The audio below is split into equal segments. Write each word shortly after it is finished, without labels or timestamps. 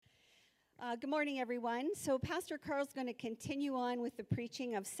Good morning, everyone. So Pastor Carl's going to continue on with the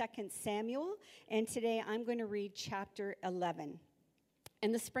preaching of 2 Samuel, and today I'm going to read chapter 11.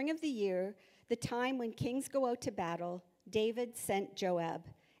 In the spring of the year, the time when kings go out to battle, David sent Joab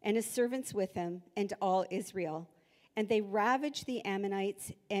and his servants with him and all Israel. And they ravaged the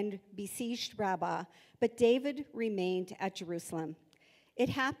Ammonites and besieged Rabbah, but David remained at Jerusalem. It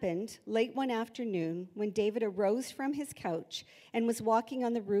happened late one afternoon when David arose from his couch and was walking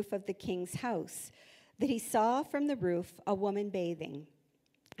on the roof of the king's house, that he saw from the roof a woman bathing.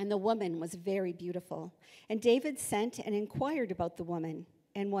 And the woman was very beautiful. And David sent and inquired about the woman.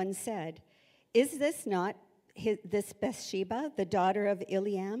 And one said, "Is this not this Bathsheba, the daughter of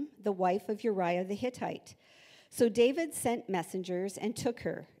Eliam, the wife of Uriah the Hittite?" So David sent messengers and took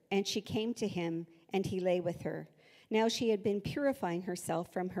her, and she came to him, and he lay with her. Now she had been purifying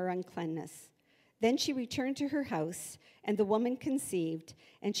herself from her uncleanness. Then she returned to her house, and the woman conceived,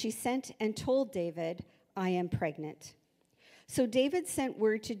 and she sent and told David, "I am pregnant." So David sent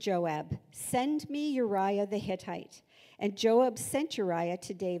word to Joab, "Send me Uriah the Hittite." And Joab sent Uriah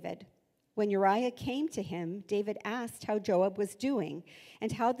to David. When Uriah came to him, David asked how Joab was doing,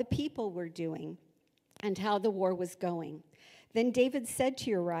 and how the people were doing, and how the war was going. Then David said to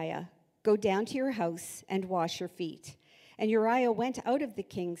Uriah, "Go down to your house and wash your feet." And Uriah went out of the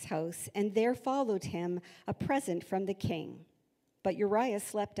king's house, and there followed him a present from the king. But Uriah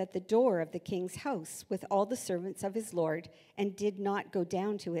slept at the door of the king's house with all the servants of his lord, and did not go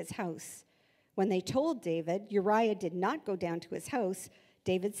down to his house. When they told David Uriah did not go down to his house,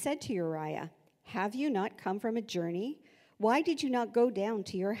 David said to Uriah, "Have you not come from a journey? Why did you not go down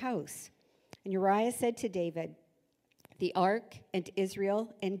to your house?" And Uriah said to David, "The ark and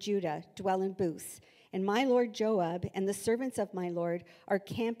Israel and Judah dwell in booths, and my lord Joab and the servants of my lord are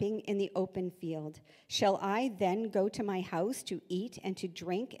camping in the open field. Shall I then go to my house to eat and to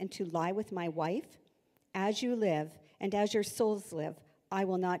drink and to lie with my wife? As you live, and as your souls live, I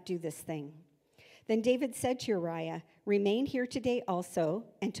will not do this thing." Then David said to Uriah, "Remain here today also,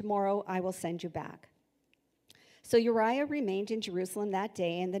 and tomorrow I will send you back." So Uriah remained in Jerusalem that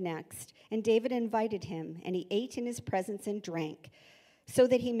day and the next, and David invited him, and he ate in his presence and drank, so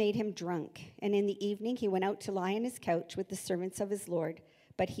that he made him drunk. And in the evening he went out to lie on his couch with the servants of his lord,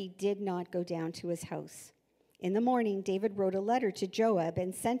 but he did not go down to his house. In the morning David wrote a letter to Joab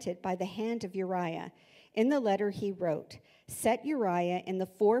and sent it by the hand of Uriah. In the letter he wrote, "Set Uriah in the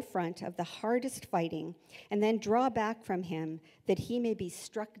forefront of the hardest fighting, and then draw back from him, that he may be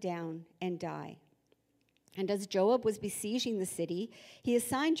struck down and die." And as Joab was besieging the city, he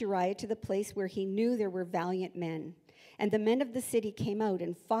assigned Uriah to the place where he knew there were valiant men. And the men of the city came out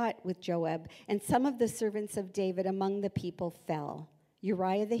and fought with Joab, and some of the servants of David among the people fell.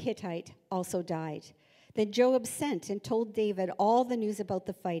 Uriah the Hittite also died. Then Joab sent and told David all the news about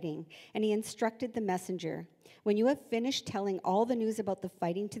the fighting, and he instructed the messenger, "When you have finished telling all the news about the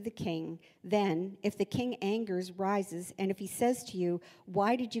fighting to the king, then, if the king angers, rises, and if he says to you,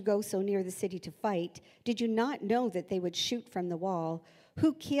 'Why did you go so near the city to fight? Did you not know that they would shoot from the wall?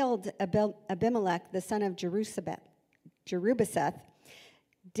 Who killed Abimelech, the son of Jerubbaal?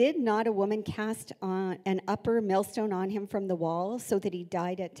 Did not a woman cast on an upper millstone on him from the wall, so that he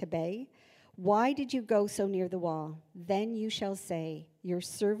died at Tabeh? Why did you go so near the wall? Then you shall say, your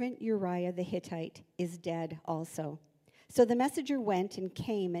servant Uriah the Hittite is dead also.'" So the messenger went and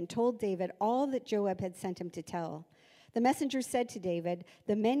came and told David all that Joab had sent him to tell. The messenger said to David,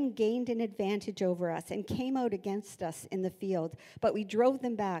 "The men gained an advantage over us and came out against us in the field, but we drove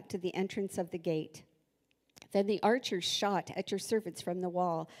them back to the entrance of the gate. Then the archers shot at your servants from the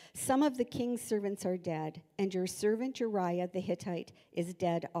wall. Some of the king's servants are dead, and your servant Uriah the Hittite is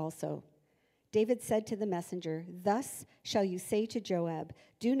dead also." David said to the messenger, "Thus shall you say to Joab,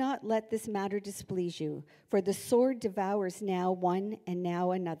 'Do not let this matter displease you, for the sword devours now one and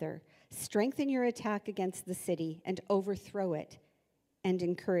now another. Strengthen your attack against the city and overthrow it, and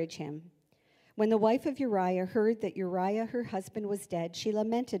encourage him.'" When the wife of Uriah heard that Uriah her husband was dead, she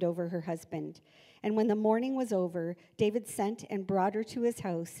lamented over her husband. And when the mourning was over, David sent and brought her to his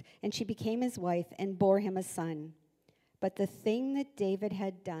house, and she became his wife and bore him a son. But the thing that David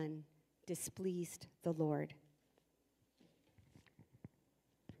had done displeased the Lord.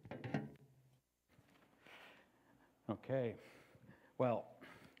 Okay. Well,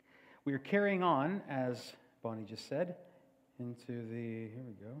 we are carrying on, as Bonnie just said, into here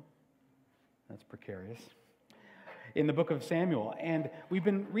we go. That's precarious. In the book of Samuel. And we've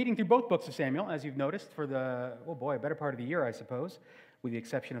been reading through both books of Samuel, as you've noticed, for the, better part of the year, I suppose, with the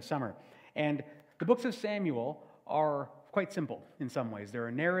exception of summer. And the books of Samuel are quite simple in some ways. They're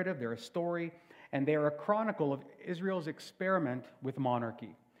a narrative, they're a story, and they're a chronicle of Israel's experiment with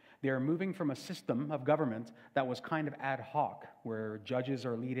monarchy. They are moving from a system of government that was kind of ad hoc, where judges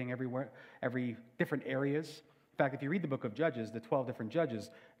are leading every different areas. In fact, if you read the book of Judges, the 12 different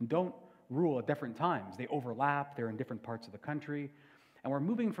judges don't rule at different times. They overlap, they're in different parts of the country. And we're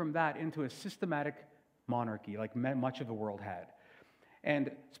moving from that into a systematic monarchy, like much of the world had.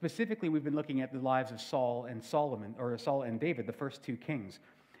 And specifically, we've been looking at the lives of Saul and Solomon, or Saul and David, the first two kings.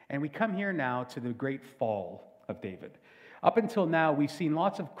 And we come here now to the great fall of David. Up until now, we've seen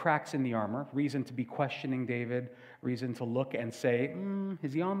lots of cracks in the armor, reason to be questioning David, reason to look and say,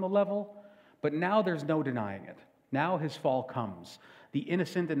 is he on the level? But now there's no denying it. Now his fall comes. The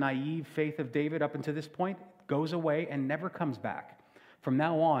innocent and naive faith of David up until this point goes away and never comes back. From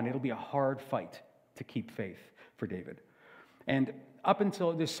now on, it'll be a hard fight to keep faith for David. And up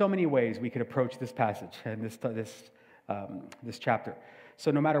until, there's so many ways we could approach this passage and this chapter.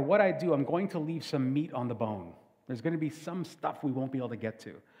 So no matter what I do, I'm going to leave some meat on the bone. There's going to be some stuff we won't be able to get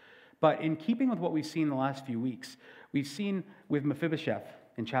to. But in keeping with what we've seen the last few weeks, we've seen with Mephibosheth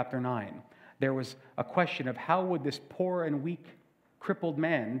in chapter 9, there was a question of how would this poor and weak, crippled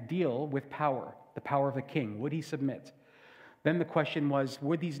man deal with power, the power of a king? Would he submit? Then the question was,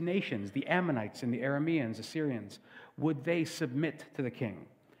 would these nations, the Ammonites and the Arameans, Assyrians, would they submit to the king?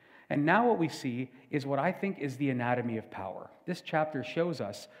 And now what we see is what I think is the anatomy of power. This chapter shows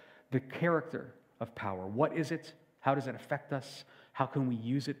us the character of power. What is it? How does it affect us? How can we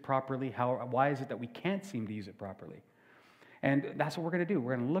use it properly? Why is it that we can't seem to use it properly? And that's what we're going to do.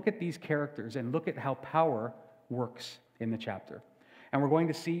 We're going to look at these characters and look at how power works in the chapter. And we're going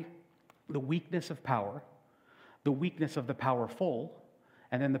to see the weakness of power, the weakness of the powerful,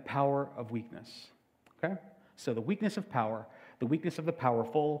 and then the power of weakness. Okay? So the weakness of power, the weakness of the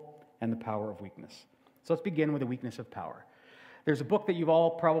powerful, and the power of weakness. So let's begin with the weakness of power. There's a book that you've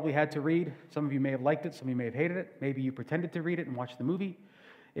all probably had to read. Some of you may have liked it, some of you may have hated it. Maybe you pretended to read it and watch the movie.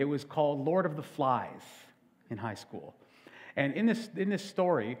 It was called Lord of the Flies in high school. And in this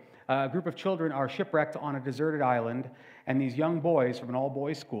story, a group of children are shipwrecked on a deserted island, and these young boys from an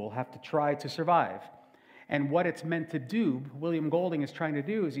all-boys school have to try to survive. And what it's meant to do, William Golding is trying to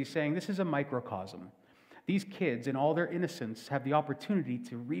do, is he's saying this is a microcosm. These kids, in all their innocence, have the opportunity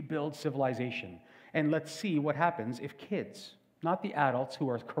to rebuild civilization. And let's see what happens if kids, not the adults who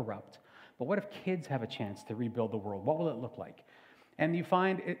are corrupt, but what if kids have a chance to rebuild the world? What will it look like? And you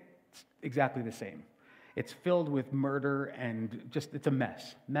find it's exactly the same. It's filled with murder and it's a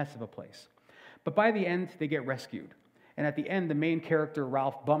mess of a place. But by the end, they get rescued. And at the end, the main character,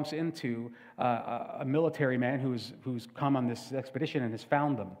 Ralph, bumps into a military man who's come on this expedition and has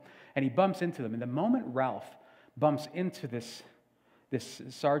found them. And he bumps into them. And the moment Ralph bumps into this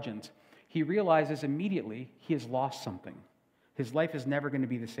sergeant, he realizes immediately he has lost something. His life is never going to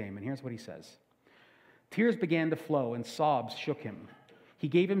be the same. And here's what he says. Tears began to flow and sobs shook him. He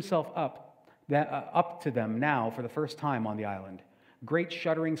gave himself up to them now for the first time on the island. Great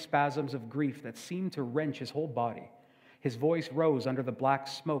shuddering spasms of grief that seemed to wrench his whole body. His voice rose under the black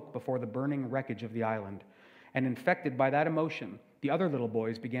smoke before the burning wreckage of the island. And infected by that emotion, the other little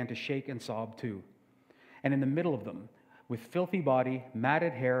boys began to shake and sob too. And in the middle of them, with filthy body,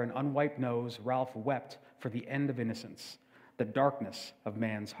 matted hair, and unwiped nose, Ralph wept for the end of innocence, the darkness of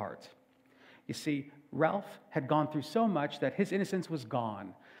man's heart. You see, Ralph had gone through so much that his innocence was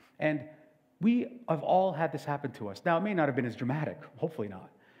gone. And we have all had this happen to us. Now, it may not have been as dramatic, hopefully not.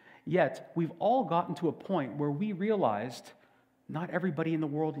 Yet, we've all gotten to a point where we realized not everybody in the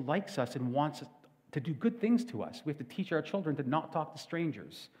world likes us and wants to do good things to us. We have to teach our children to not talk to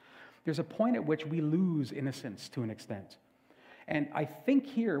strangers. There's a point at which we lose innocence to an extent. And I think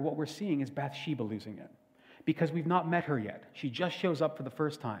here what we're seeing is Bathsheba losing it because we've not met her yet. She just shows up for the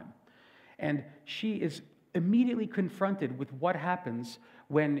first time. And she is immediately confronted with what happens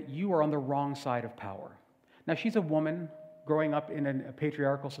when you are on the wrong side of power. Now, she's a woman growing up in a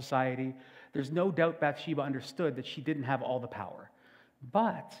patriarchal society. There's no doubt Bathsheba understood that she didn't have all the power.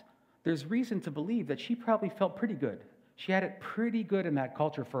 But there's reason to believe that she probably felt pretty good. She had it pretty good in that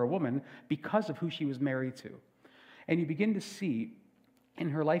culture for a woman because of who she was married to. And you begin to see in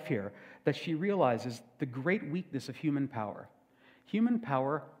her life here that she realizes the great weakness of human power. Human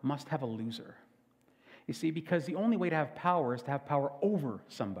power must have a loser. You see, because the only way to have power is to have power over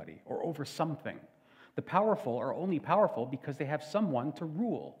somebody or over something. The powerful are only powerful because they have someone to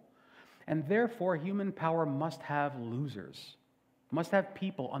rule. And therefore, human power must have losers, must have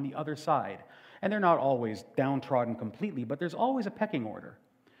people on the other side. And they're not always downtrodden completely, but there's always a pecking order.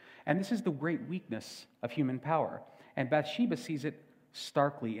 And this is the great weakness of human power. And Bathsheba sees it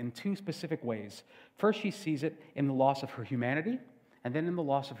starkly in two specific ways. First, she sees it in the loss of her humanity, and then in the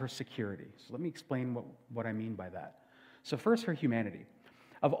loss of her security. So let me explain what I mean by that. So first, her humanity.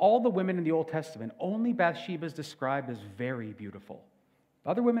 Of all the women in the Old Testament, only Bathsheba is described as very beautiful.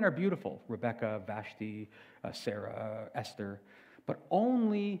 Other women are beautiful, Rebecca, Vashti, Sarah, Esther, but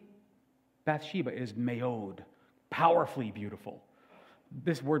only Bathsheba is meod, powerfully beautiful.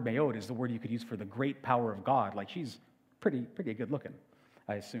 This word meod is the word you could use for the great power of God. Like, she's pretty good looking,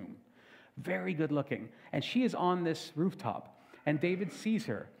 I assume. Very good looking. And she is on this rooftop, and David sees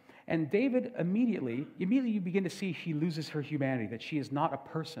her. And David immediately you begin to see she loses her humanity, that she is not a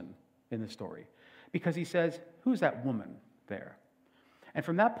person in the story. Because he says, who's that woman there? And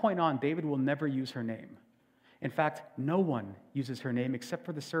from that point on, David will never use her name. In fact, no one uses her name except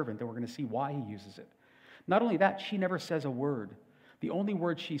for the servant, and we're going to see why he uses it. Not only that, she never says a word. The only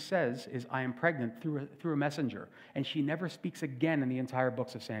word she says is, I am pregnant, through a messenger. And she never speaks again in the entire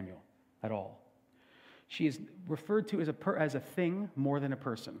books of Samuel at all. She is referred to as a thing more than a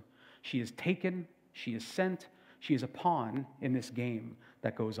person. She is taken, she is sent, she is a pawn in this game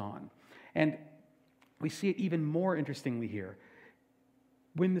that goes on. And we see it even more interestingly here.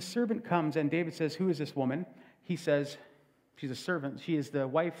 When the servant comes and David says, who is this woman? He says, she's a servant. She is the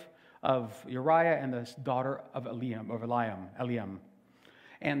wife of Uriah and the daughter of Eliam.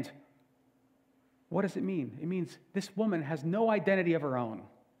 And what does it mean? It means this woman has no identity of her own.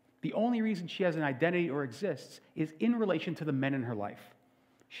 The only reason she has an identity or exists is in relation to the men in her life.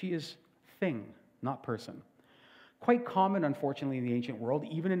 She is thing, not person. Quite common, unfortunately, in the ancient world,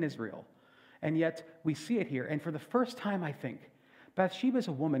 even in Israel. And yet, we see it here. And for the first time, I think, Bathsheba is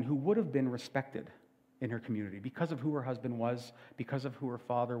a woman who would have been respected in her community because of who her husband was, because of who her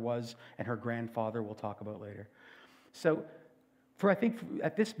father was, and her grandfather we'll talk about later. So, I think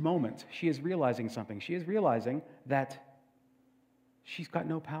at this moment, she is realizing something. She is realizing that she's got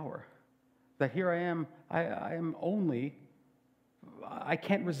no power. That here I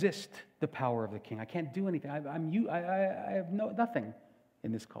can't resist the power of the king. I can't do anything. I have nothing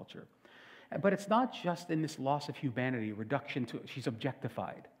in this culture. But it's not just in this loss of humanity, reduction to, she's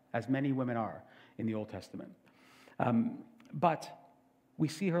objectified, as many women are in the Old Testament. But we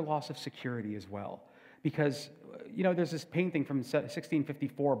see her loss of security as well. Because, there's this painting from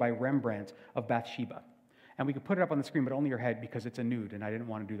 1654 by Rembrandt of Bathsheba. And we could put it up on the screen, but only your head, because it's a nude, and I didn't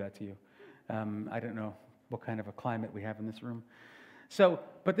want to do that to you. I don't know what kind of a climate we have in this room.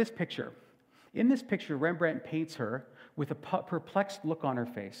 But this picture. In this picture, Rembrandt paints her with a perplexed look on her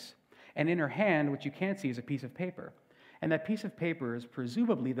face. And in her hand, which you can't see, is a piece of paper. And that piece of paper is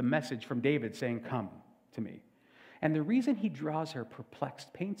presumably the message from David saying, come to me. And the reason he draws her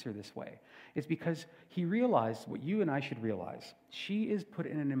perplexed, paints her this way, is because he realized what you and I should realize. She is put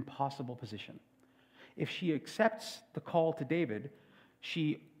in an impossible position. If she accepts the call to David,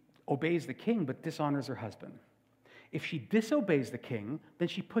 she obeys the king but dishonors her husband. If she disobeys the king, then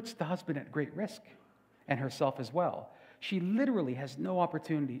she puts the husband at great risk, and herself as well. She literally has no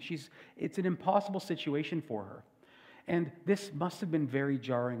opportunity. It's an impossible situation for her. And this must have been very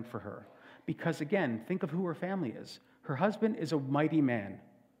jarring for her. Because again, think of who her family is. Her husband is a mighty man.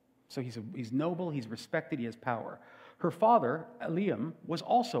 So he's noble, he's respected, he has power. Her father, Eliam, was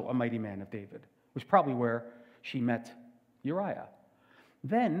also a mighty man of David, which is probably where she met Uriah.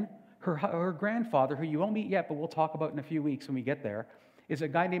 Then her grandfather, who you won't meet yet, but we'll talk about in a few weeks when we get there, is a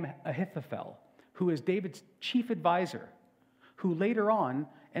guy named Ahithophel, who is David's chief advisor, who later on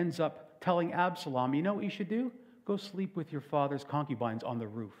ends up telling Absalom, you know what you should do? Go sleep with your father's concubines on the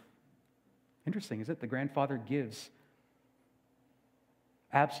roof. Interesting, is it? The grandfather gives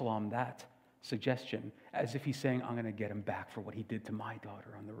Absalom that suggestion as if he's saying, I'm going to get him back for what he did to my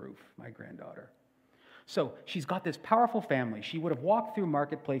daughter on the roof, my granddaughter. So she's got this powerful family. She would have walked through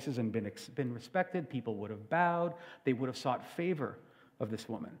marketplaces and been respected. People would have bowed. They would have sought favor of this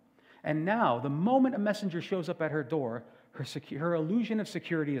woman. And now, the moment a messenger shows up at her door, her illusion of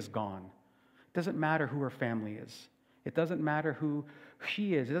security is gone. It doesn't matter who her family is. It doesn't matter who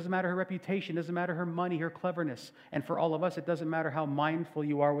she is. It doesn't matter her reputation. It doesn't matter her money, her cleverness. And for all of us, it doesn't matter how mindful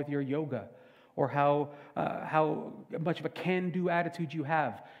you are with your yoga or how much of a can-do attitude you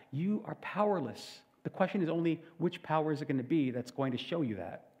have. You are powerless. The question is only which power is it going to be that's going to show you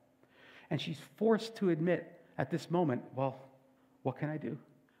that. And she's forced to admit at this moment, well, what can I do?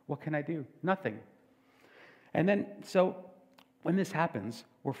 What can I do? Nothing. And then, so when this happens,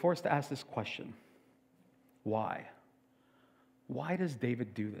 we're forced to ask this question. Why? Why does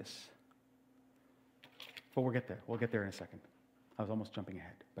David do this? Well, we'll get there. We'll get there in a second. I was almost jumping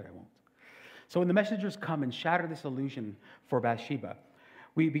ahead, but I won't. So when the messengers come and shatter this illusion for Bathsheba,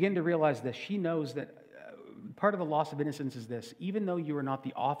 we begin to realize that she knows that part of the loss of innocence is this. Even though you are not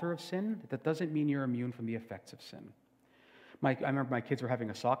the author of sin, that doesn't mean you're immune from the effects of sin. I remember my kids were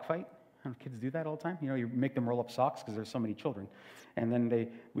having a sock fight, Don't kids do that all the time? You know, you make them roll up socks because there's so many children. And then they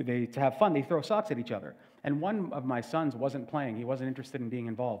to have fun, they throw socks at each other. And one of my sons wasn't playing. He wasn't interested in being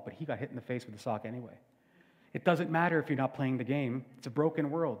involved, but he got hit in the face with a sock anyway. It doesn't matter if you're not playing the game. It's a broken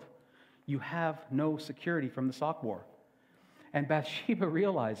world. You have no security from the sock war. And Bathsheba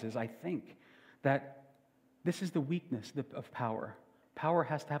realizes, I think, that this is the weakness of power. Power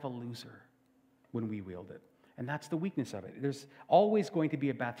has to have a loser when we wield it. And that's the weakness of it. There's always going to be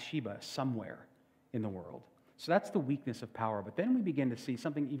a Bathsheba somewhere in the world. So that's the weakness of power. But then we begin to see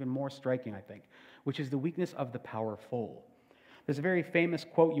something even more striking, I think, which is the weakness of the powerful. There's a very famous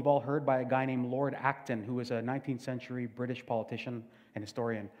quote you've all heard by a guy named Lord Acton, who was a 19th century British politician and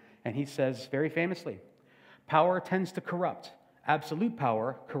historian. And he says very famously, "Power tends to corrupt. Absolute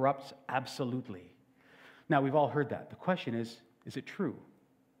power corrupts absolutely." Now, we've all heard that. The question is it true?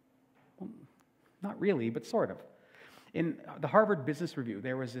 Well, not really, but sort of. In the Harvard Business Review,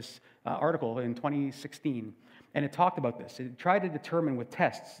 there was this article in 2016, and it talked about this. It tried to determine with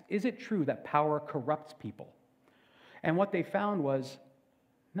tests, is it true that power corrupts people? And what they found was,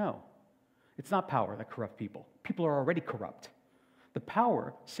 no, it's not power that corrupts people. People are already corrupt. The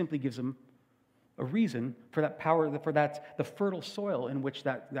power simply gives them a reason for that power, the fertile soil in which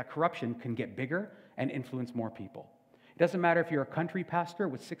that corruption can get bigger and influence more people. It doesn't matter if you're a country pastor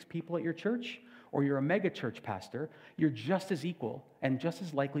with 6 people at your church, or you're a mega church pastor, you're just as equal and just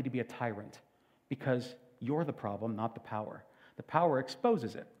as likely to be a tyrant because you're the problem, not the power. The power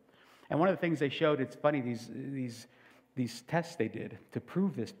exposes it. And one of the things they showed, it's funny, these tests they did to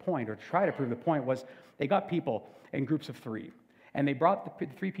prove this point, or to try to prove the point, was they got people in groups of 3. And they brought the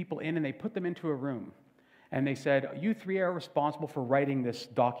 3 people in and they put them into a room. And they said, you 3 are responsible for writing this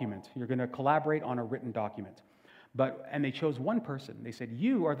document. You're going to collaborate on a written document. And they chose one person. They said,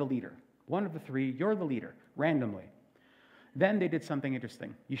 you are the leader. One of the 3, you're the leader, randomly. Then they did something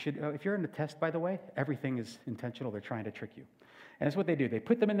interesting. You should, if you're in the test, by the way, everything is intentional. They're trying to trick you. And that's what they do. They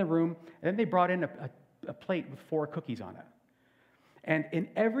put them in the room, and then they brought in a plate with 4 cookies on it. And in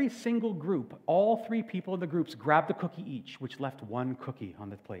every single group, all 3 people in the groups grabbed a cookie each, which left 1 cookie on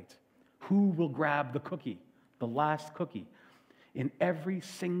the plate. Who will grab the cookie? The last cookie. In every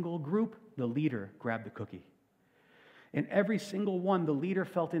single group, the leader grabbed the cookie. In every single one, the leader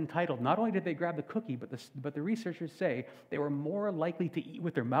felt entitled. Not only did they grab the cookie, but the researchers say they were more likely to eat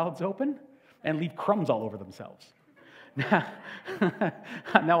with their mouths open and leave crumbs all over themselves. Now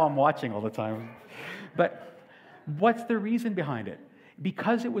I'm watching all the time. But what's the reason behind it?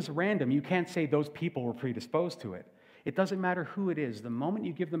 Because it was random, you can't say those people were predisposed to it. It doesn't matter who it is. The moment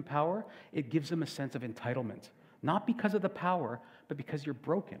you give them power, it gives them a sense of entitlement. Not because of the power, but because you're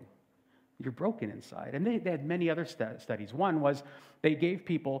broken. You're broken inside. And they had many other studies. One was they gave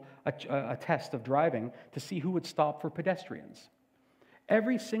people a test of driving to see who would stop for pedestrians.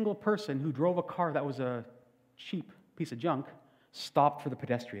 Every single person who drove a car that was a cheap piece of junk stopped for the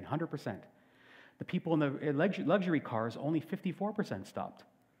pedestrian, 100%. The people in the luxury cars, only 54% stopped.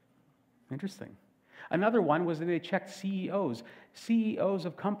 Interesting. Another one was that they checked CEOs. CEOs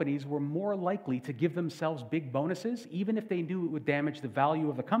of companies were more likely to give themselves big bonuses, even if they knew it would damage the value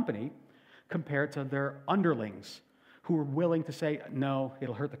of the company, compared to their underlings who were willing to say, no,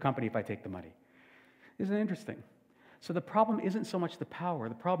 it'll hurt the company if I take the money. Isn't it interesting? So the problem isn't so much the power.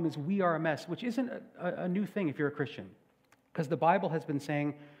 The problem is we are a mess, which isn't a new thing if you're a Christian. Because the Bible has been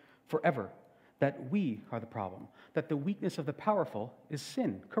saying forever that we are the problem, that the weakness of the powerful is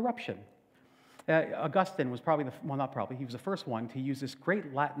sin, corruption. Augustine was he was the first one to use this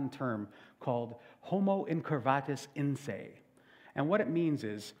great Latin term called homo incurvatus in se. And what it means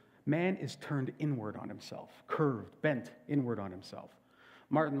is man is turned inward on himself, curved, bent inward on himself.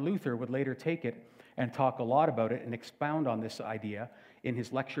 Martin Luther would later take it and talk a lot about it and expound on this idea in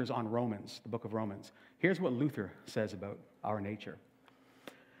his lectures on Romans, the book of Romans. Here's what Luther says about our nature.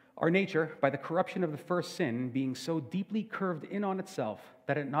 Our nature, by the corruption of the first sin, being so deeply curved in on itself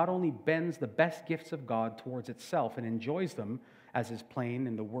that it not only bends the best gifts of God towards itself and enjoys them, as is plain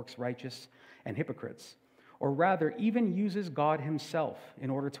in the works righteous and hypocrites, or rather even uses God himself in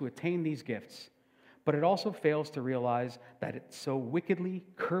order to attain these gifts, but it also fails to realize that it so wickedly,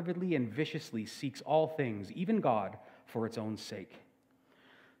 curvedly, and viciously seeks all things, even God, for its own sake.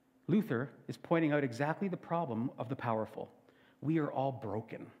 Luther is pointing out exactly the problem of the powerful. We are all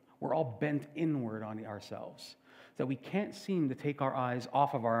broken. We're all bent inward on ourselves, that we can't seem to take our eyes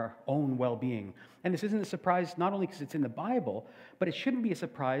off of our own well-being. And this isn't a surprise, not only because it's in the Bible, but it shouldn't be a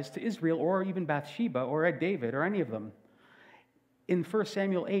surprise to Israel or even Bathsheba or David or any of them. In 1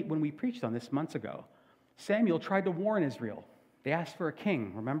 Samuel 8, when we preached on this months ago, Samuel tried to warn Israel. They asked for a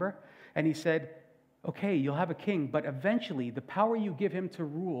king, remember? And he said, okay, you'll have a king, but eventually the power you give him to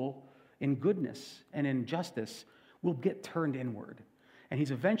rule in goodness and in justice will get turned inward. And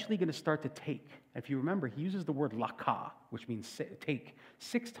he's eventually going to start to take. If you remember, he uses the word laka, which means take,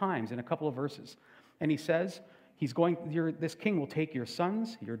 6 times in a couple of verses. And he says, this king will take your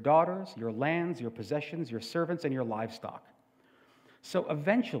sons, your daughters, your lands, your possessions, your servants, and your livestock. So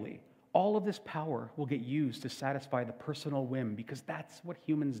eventually, all of this power will get used to satisfy the personal whim, because that's what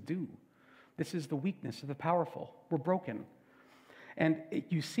humans do. This is the weakness of the powerful. We're broken. And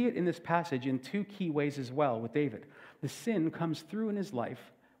you see it in this passage in 2 key ways as well with David. The sin comes through in his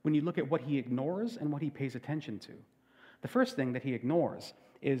life when you look at what he ignores and what he pays attention to. The first thing that he ignores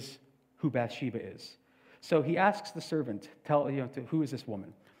is who Bathsheba is. So he asks the servant, who is this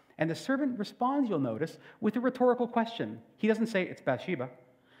woman? And the servant responds, you'll notice, with a rhetorical question. He doesn't say, it's Bathsheba.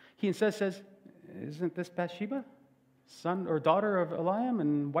 He instead says, isn't this Bathsheba, son or daughter of Eliam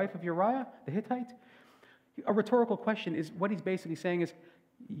and wife of Uriah the Hittite? A rhetorical question is, what he's basically saying is,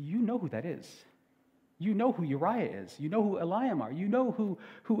 you know who that is. You know who Uriah is. You know who Eliam are. You know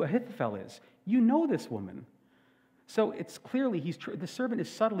who Ahithophel is. You know this woman. So it's clearly, the servant is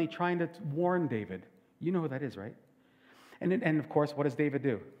subtly trying to warn David. You know who that is, right? And of course, what does David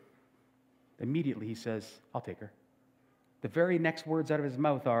do? Immediately he says, I'll take her. The very next words out of his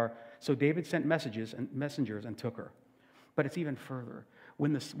mouth are, so David sent messengers and took her. But it's even further.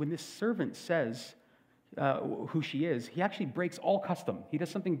 When this servant says who she is, he actually breaks all custom. He does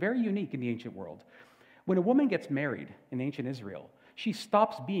something very unique in the ancient world. When a woman gets married in ancient Israel, she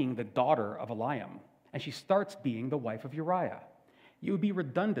stops being the daughter of Eliam, and she starts being the wife of Uriah. It would be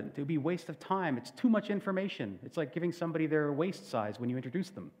redundant. It would be a waste of time. It's too much information. It's like giving somebody their waist size when you introduce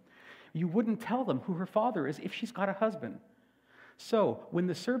them. You wouldn't tell them who her father is if she's got a husband. So when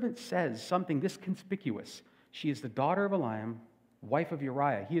the servant says something this conspicuous, she is the daughter of Eliam, wife of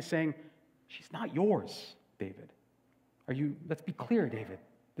Uriah, he is saying, she's not yours, David. Let's be clear, David.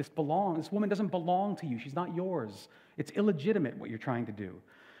 This woman doesn't belong to you. She's not yours. It's illegitimate what you're trying to do.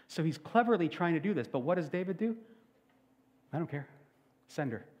 So he's cleverly trying to do this. But what does David do? I don't care.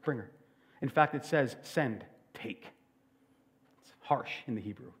 Send her. Bring her. In fact, it says, send, take. It's harsh in the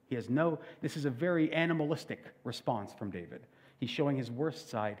Hebrew. This is a very animalistic response from David. He's showing his worst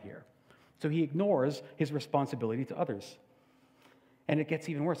side here. So he ignores his responsibility to others. And it gets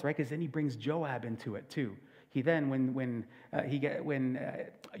even worse, right? Because then he brings Joab into it too. He then, when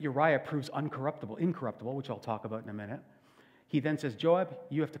Uriah proves incorruptible, which I'll talk about in a minute, he then says, Joab,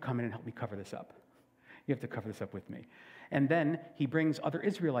 you have to come in and help me cover this up. You have to cover this up with me. And then he brings other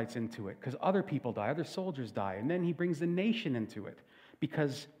Israelites into it because other people die, other soldiers die. And then he brings the nation into it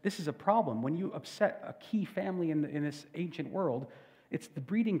because this is a problem. When you upset a key family in this ancient world, it's the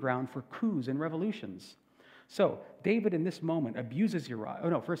breeding ground for coups and revolutions. So David in this moment abuses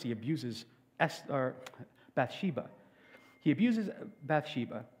Uriah. First he abuses Bathsheba. He abuses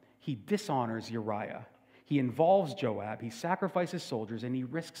Bathsheba. He dishonors Uriah. He involves Joab. He sacrifices soldiers, and he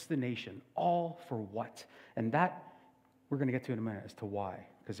risks the nation. All for what? And that we're going to get to in a minute as to why.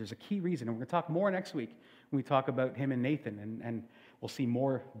 Because there's a key reason. And we're going to talk more next week when we talk about him and Nathan, and we'll see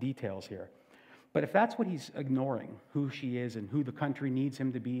more details here. But if that's what he's ignoring, who she is and who the country needs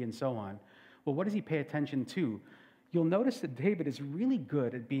him to be and so on, well, what does he pay attention to? You'll notice that David is really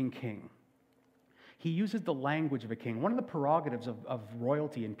good at being king. He uses the language of a king. One of the prerogatives of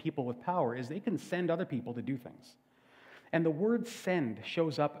royalty and people with power is they can send other people to do things. And the word send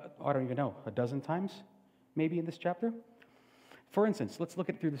shows up, I don't even know, a dozen times maybe in this chapter. For instance, let's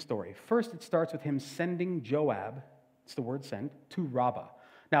look through the story. First, it starts with him sending Joab, it's the word send, to Rabbah.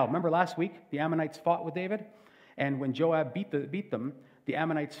 Now, remember last week, the Ammonites fought with David? And when Joab beat them, the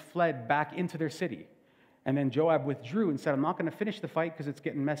Ammonites fled back into their city. And then Joab withdrew and said, I'm not going to finish the fight because it's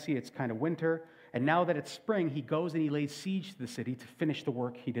getting messy, it's kind of winter. And now that it's spring, he goes and he lays siege to the city to finish the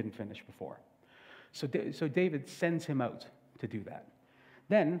work he didn't finish before. So David sends him out to do that.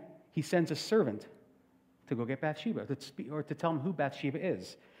 Then he sends a servant to go get Bathsheba, to tell him who Bathsheba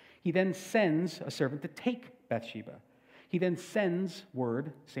is. He then sends a servant to take Bathsheba. He then sends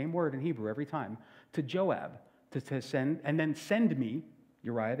word, same word in Hebrew every time, to Joab to send, and then send me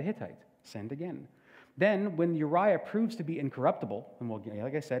Uriah the Hittite. Send again. Then when Uriah proves to be incorruptible, and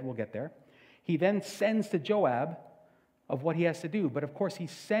like I said, we'll get there, he then sends to Joab of what he has to do. But of course, he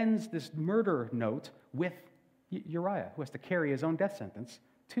sends this murder note with Uriah, who has to carry his own death sentence,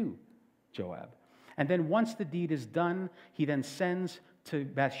 to Joab. And then once the deed is done, he then sends to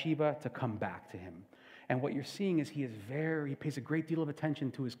Bathsheba to come back to him. And what you're seeing is he pays a great deal of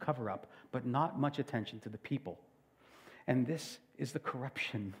attention to his cover-up, but not much attention to the people. And this is the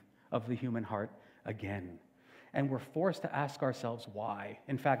corruption of the human heart again. And we're forced to ask ourselves why.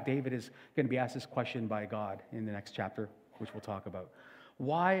 In fact, David is going to be asked this question by God in the next chapter, which we'll talk about.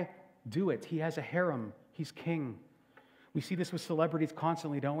 Why do it. He has a harem. He's king. We see this with celebrities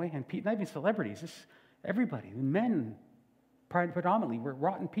constantly, don't we? And not even celebrities, everybody, men predominantly, we're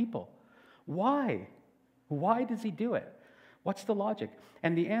rotten people. Why? Why does he do it? What's the logic?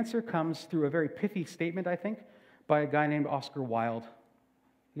 And the answer comes through a very pithy statement, I think, by a guy named Oscar Wilde.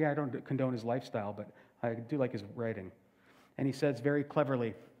 Yeah, I don't condone his lifestyle, but I do like his writing. And he says very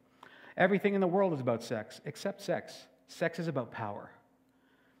cleverly, everything in the world is about sex, except sex. Sex is about power.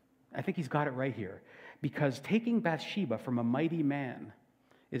 I think he's got it right here. Because taking Bathsheba from a mighty man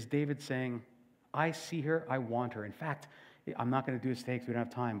is David saying, I see her, I want her. In fact, I'm not going to do this today because we don't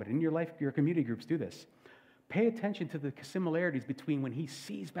have time, but in your life, your community groups do this. Pay attention to the similarities between when he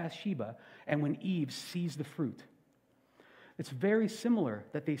sees Bathsheba and when Eve sees the fruit. It's very similar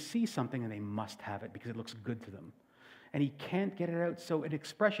that they see something and they must have it because it looks good to them. And he can't get it out. So an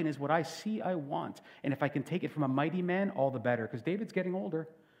expression is what I see, I want. And if I can take it from a mighty man, all the better. Because David's getting older.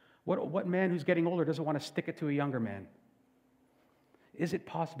 What man who's getting older doesn't want to stick it to a younger man? Is it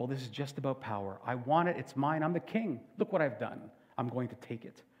possible this is just about power? I want it, it's mine, I'm the king. Look what I've done. I'm going to take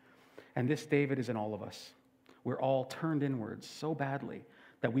it. And this David is in all of us. We're all turned inwards so badly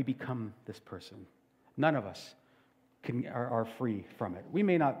that we become this person. None of us are free from it. We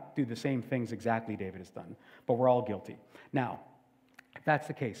may not do the same things exactly David has done, but we're all guilty. Now, if that's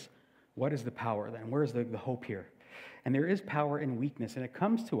the case, what is the power then? Where's the hope here? And there is power in weakness, and it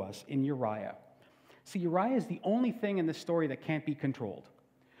comes to us in Uriah. See, Uriah is the only thing in this story that can't be controlled.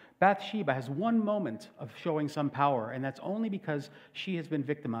 Bathsheba has one moment of showing some power, and that's only because she has been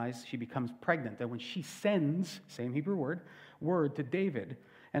victimized. She becomes pregnant, and when she sends, same Hebrew word to David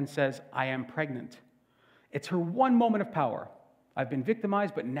and says, I am pregnant, it's her one moment of power. I've been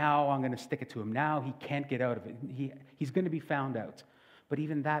victimized, but now I'm going to stick it to him. Now he can't get out of it. He's going to be found out. But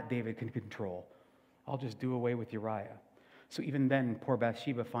even that David can control. I'll just do away with Uriah. So even then, poor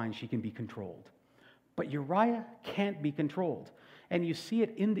Bathsheba finds she can be controlled. But Uriah can't be controlled. And you see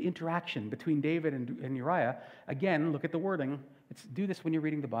it in the interaction between David and Uriah. Again, look at the wording. Do this when you're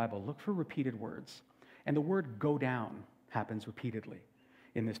reading the Bible. Look for repeated words. And the word go down happens repeatedly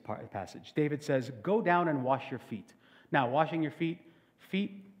in this passage. David says, go down and wash your feet. Now, washing your feet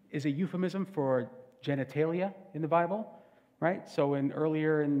is a euphemism for genitalia in the Bible, right? So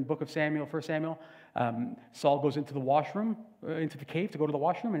earlier in the book of Samuel, 1 Samuel, Saul goes into the washroom, into the cave to go to the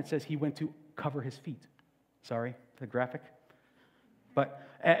washroom, and it says he went to cover his feet. Sorry, the graphic. But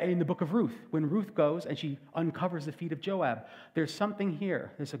in the book of Ruth, when Ruth goes and she uncovers the feet of Joab, there's something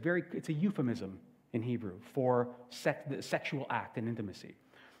here. It's a euphemism in Hebrew for the sexual act and intimacy.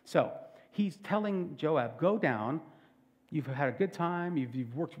 So he's telling Joab, go down. You've had a good time.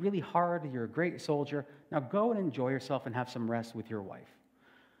 You've worked really hard. You're a great soldier. Now go and enjoy yourself and have some rest with your wife.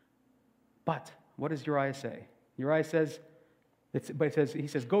 But what does Uriah say? Uriah says, he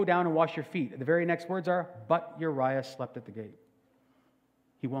says, go down and wash your feet. The very next words are, but Uriah slept at the gate.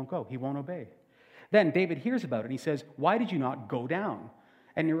 He won't go. He won't obey. Then David hears about it. He says, why did you not go down?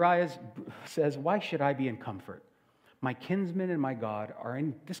 And Uriah says, why should I be in comfort? My kinsmen and my God are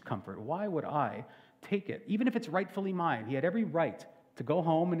in discomfort. Why would I take it? Even if it's rightfully mine. He had every right to go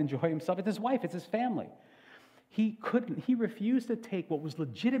home and enjoy himself. It's his wife. It's his family. He refused to take what was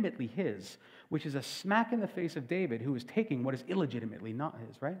legitimately his, which is a smack in the face of David, who is taking what is illegitimately not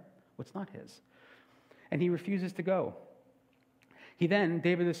his, right? What's not his. And he refuses to go.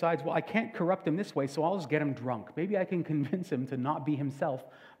 David decides, well, I can't corrupt him this way, so I'll just get him drunk. Maybe I can convince him to not be himself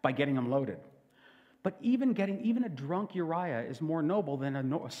by getting him loaded. But even a drunk Uriah is more noble than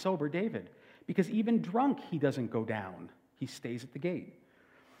a sober David, because even drunk, he doesn't go down. He stays at the gate.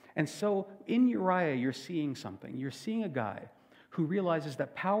 And so in Uriah, you're seeing something. You're seeing a guy who realizes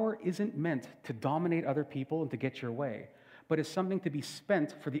that power isn't meant to dominate other people and to get your way, but is something to be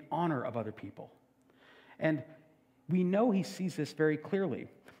spent for the honor of other people. And we know he sees this very clearly.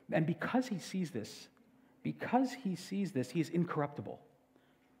 And because he sees this, he is incorruptible.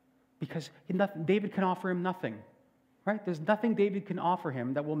 Because David can offer him nothing, right? There's nothing David can offer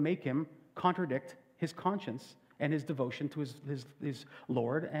him that will make him contradict his conscience and his devotion to his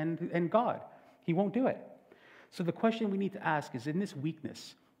Lord and God. He won't do it. So the question we need to ask is, in this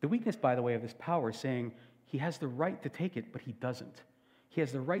weakness, the weakness, by the way, of this power, saying he has the right to take it, but he doesn't. He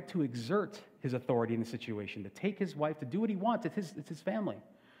has the right to exert his authority in the situation, to take his wife, to do what he wants. It's his family.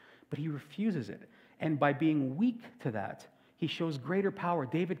 But he refuses it. And by being weak to that, he shows greater power.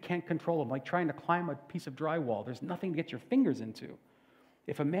 David can't control him, like trying to climb a piece of drywall. There's nothing to get your fingers into.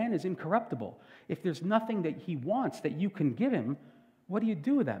 If a man is incorruptible, if there's nothing that he wants that you can give him, what do you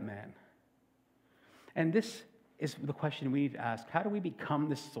do with that man? And this is the question we need to ask. How do we become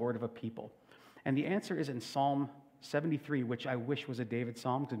this sort of a people? And the answer is in Psalm 73, which I wish was a David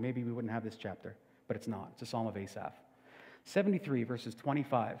psalm, because maybe we wouldn't have this chapter, but it's not. It's a psalm of Asaph. 73, verses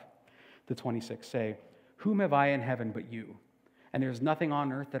 25 to 26 say, "Whom have I in heaven but you? And there is nothing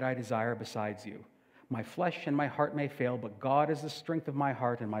on earth that I desire besides you. My flesh and my heart may fail, but God is the strength of my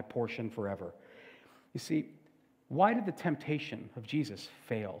heart and my portion forever." You see, why did the temptation of Jesus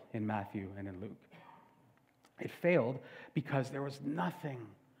fail in Matthew and in Luke? It failed because there was nothing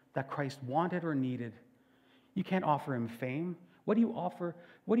that Christ wanted or needed. You can't offer him fame. What do you offer?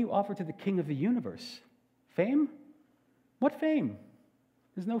 What do you offer to the King of the universe? Fame? What fame?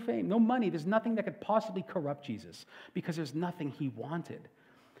 There's no fame, no money. There's nothing that could possibly corrupt Jesus because there's nothing he wanted.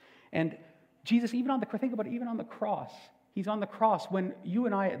 And Jesus, think about it, even on the cross, he's on the cross when you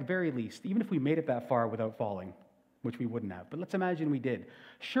and I, at the very least, even if we made it that far without falling, which we wouldn't have, but let's imagine we did.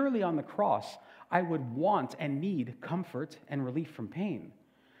 Surely on the cross, I would want and need comfort and relief from pain.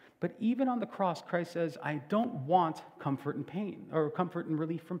 But even on the cross, Christ says, I don't want comfort and pain, or comfort and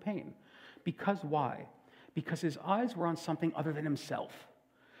relief from pain. Because why? Because his eyes were on something other than himself.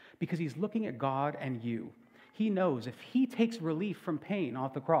 Because he's looking at God and you. He knows if he takes relief from pain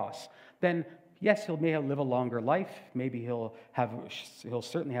off the cross, then yes, he may live a longer life. Maybe he'll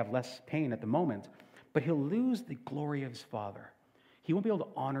certainly have less pain at the moment, but he'll lose the glory of his Father. He won't be able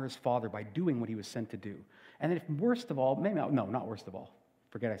to honor his Father by doing what he was sent to do. And then if worst of all, not worst of all.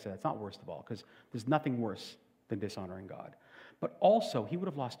 Forget I said that. It's not worst of all, because there's nothing worse than dishonoring God. But also, he would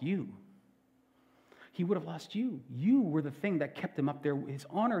have lost you. He would have lost you. You were the thing that kept him up there. His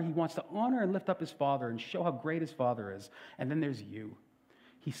honor, he wants to honor and lift up his Father and show how great his Father is. And then there's you.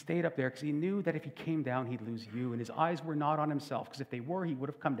 He stayed up there because he knew that if he came down, he'd lose you. And his eyes were not on himself, because if they were, he would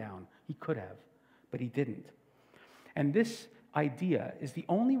have come down. He could have, but he didn't. And this idea is the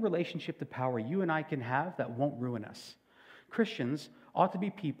only relationship to power you and I can have that won't ruin us. Christians ought to be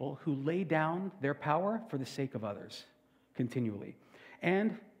people who lay down their power for the sake of others continually.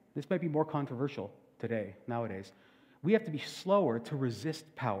 And this might be more controversial nowadays. We have to be slower to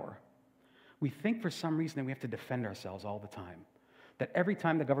resist power. We think for some reason that we have to defend ourselves all the time. That every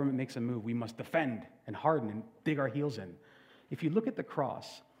time the government makes a move, we must defend and harden and dig our heels in. If you look at the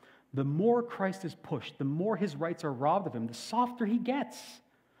cross, the more Christ is pushed, the more his rights are robbed of him, the softer he gets.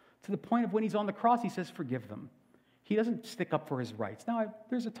 To the point of when he's on the cross, he says, forgive them. He doesn't stick up for his rights. Now,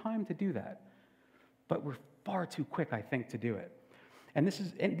 there's a time to do that. But we're far too quick, I think, to do it. And this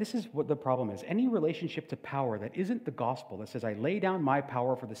is what the problem is. Any relationship to power that isn't the gospel, that says, I lay down my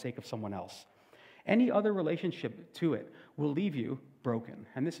power for the sake of someone else, any other relationship to it will leave you broken.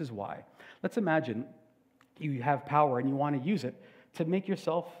 And this is why. Let's imagine you have power and you want to use it to give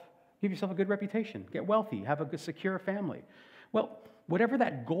yourself a good reputation, get wealthy, have a good, secure family. Well, whatever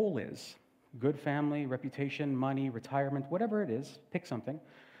that goal is, good family, reputation, money, retirement, whatever it is, pick something,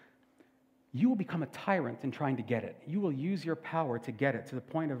 you will become a tyrant in trying to get it. You will use your power to get it to the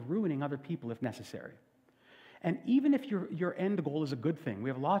point of ruining other people if necessary. And even if your end goal is a good thing, we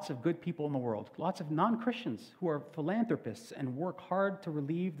have lots of good people in the world, lots of non-Christians who are philanthropists and work hard to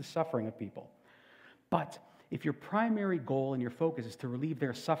relieve the suffering of people. But if your primary goal and your focus is to relieve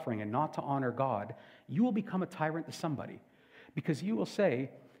their suffering and not to honor God, you will become a tyrant to somebody. Because you will say,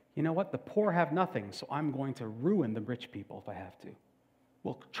 you know what, the poor have nothing, so I'm going to ruin the rich people if I have to.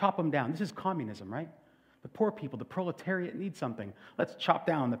 We'll chop them down. This is communism, right? The poor people, the proletariat need something. Let's chop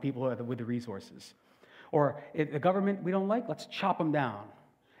down the people with the resources. Or if the government we don't like, let's chop them down.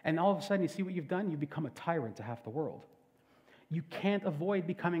 And all of a sudden, you see what you've done? You've become a tyrant to half the world. You can't avoid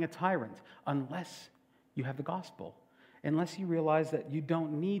becoming a tyrant unless you have the gospel. Unless you realize that you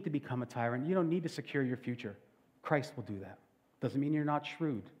don't need to become a tyrant. You don't need to secure your future. Christ will do that. Doesn't mean you're not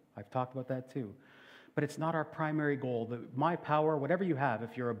shrewd. I've talked about that too. But it's not our primary goal. My power, whatever you have,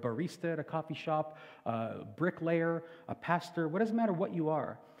 if you're a barista at a coffee shop, a bricklayer, a pastor, what does it matter what you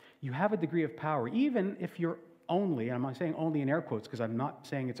are? You have a degree of power, even if you're only, and I'm not saying only in air quotes because I'm not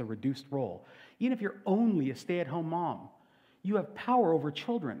saying it's a reduced role, even if you're only a stay-at-home mom, you have power over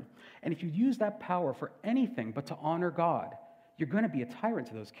children. And if you use that power for anything but to honor God, you're going to be a tyrant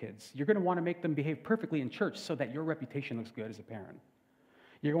to those kids. You're going to want to make them behave perfectly in church so that your reputation looks good as a parent.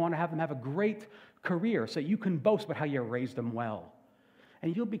 You're going to want to have them have a great career so you can boast about how you raised them well.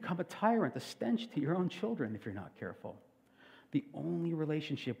 And you'll become a tyrant, a stench to your own children if you're not careful. The only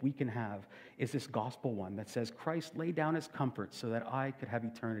relationship we can have is this gospel one that says Christ laid down his comfort so that I could have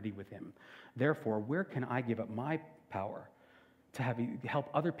eternity with him. Therefore, where can I give up my power to help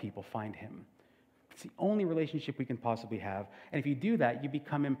other people find him? It's the only relationship we can possibly have. And if you do that, you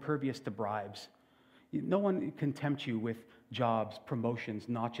become impervious to bribes. No one can tempt you with jobs, promotions,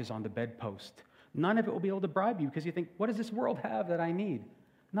 notches on the bedpost. None of it will be able to bribe you because you think, what does this world have that I need?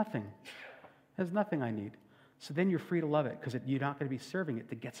 Nothing. There's nothing I need. So then you're free to love it because you're not going to be serving it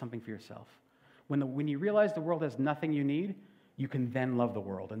to get something for yourself. When you realize the world has nothing you need, you can then love the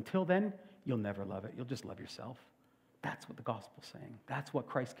world. Until then, you'll never love it. You'll just love yourself. That's what the gospel's saying. That's what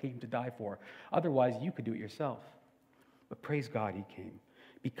Christ came to die for. Otherwise, you could do it yourself. But praise God, he came.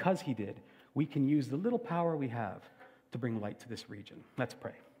 Because he did, we can use the little power we have to bring light to this region. Let's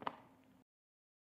pray.